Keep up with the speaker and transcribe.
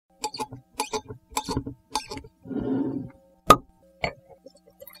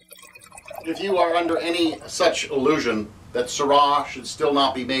If you are under any such illusion that Syrah should still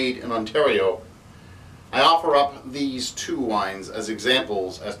not be made in Ontario, I offer up these two wines as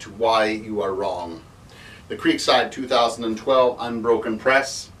examples as to why you are wrong. The Creekside 2012 Unbroken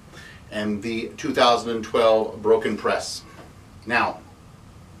Press and the 2012 Broken Press. Now,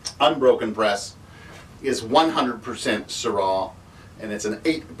 Unbroken Press is 100% Syrah, and it's an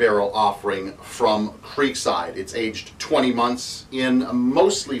 8-barrel offering from Creekside. It's aged 20 months in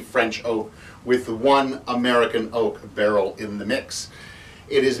mostly French oak with 1 American oak barrel in the mix.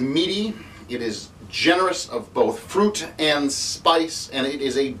 It is meaty, it is generous of both fruit and spice, and it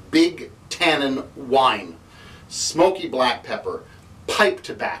is a big tannin wine. Smoky black pepper, pipe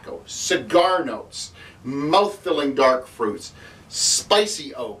tobacco, cigar notes, mouth-filling dark fruits,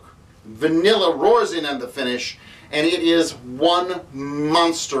 spicy oak, vanilla roars in on the finish, and it is one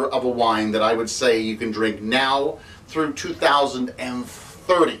monster of a wine that I would say you can drink now through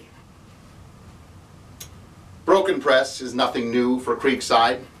 2030. Broken Press is nothing new for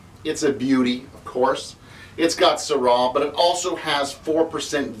Creekside. It's a beauty, of course. It's got Syrah, but it also has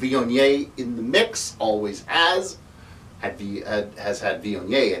 4% Viognier in the mix, always has had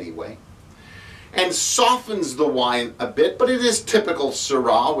Viognier anyway, and softens the wine a bit, but it is typical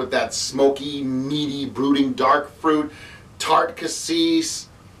Syrah with that smoky, meaty, brooding dark fruit, tart cassis,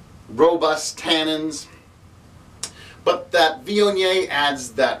 robust tannins. But that Viognier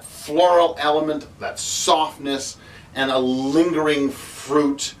adds that floral element, that softness, and a lingering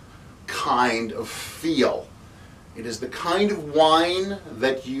fruit kind of feel. It is the kind of wine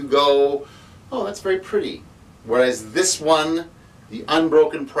that you go, oh, that's very pretty. Whereas this one, the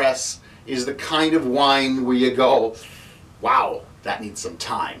Unbroken Press, is the kind of wine where you go, wow, that needs some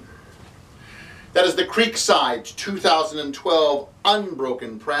time. That is the Creekside 2012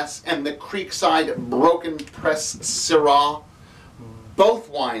 Unbroken Press and the Creekside Broken Press Syrah. Both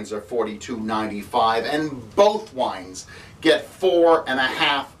wines are $42.95, and both wines get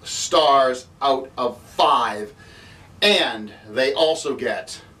 4.5 stars out of 5. And they also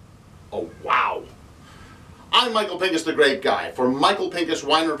get a wow. I'm Michael Pinkus, the Grape Guy. For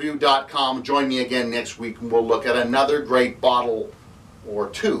MichaelPinkusWineReview.com, join me again next week and we'll look at another great bottle or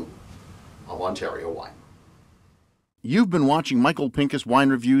two of Ontario wine. You've been watching Michael Pinkus Wine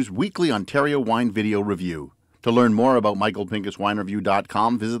Review's weekly Ontario wine video review. To learn more about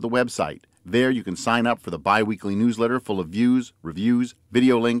MichaelPinkusWineReview.com, visit the website. There you can sign up for the bi-weekly newsletter full of views, reviews,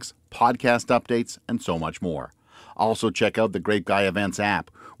 video links, podcast updates, and so much more. Also check out the Grape Guy Events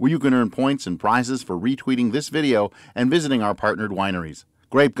app, where you can earn points and prizes for retweeting this video and visiting our partnered wineries.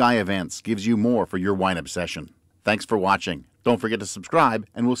 Grape Guy Events gives you more for your wine obsession. Thanks for watching. Don't forget to subscribe,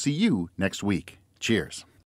 and we'll see you next week. Cheers.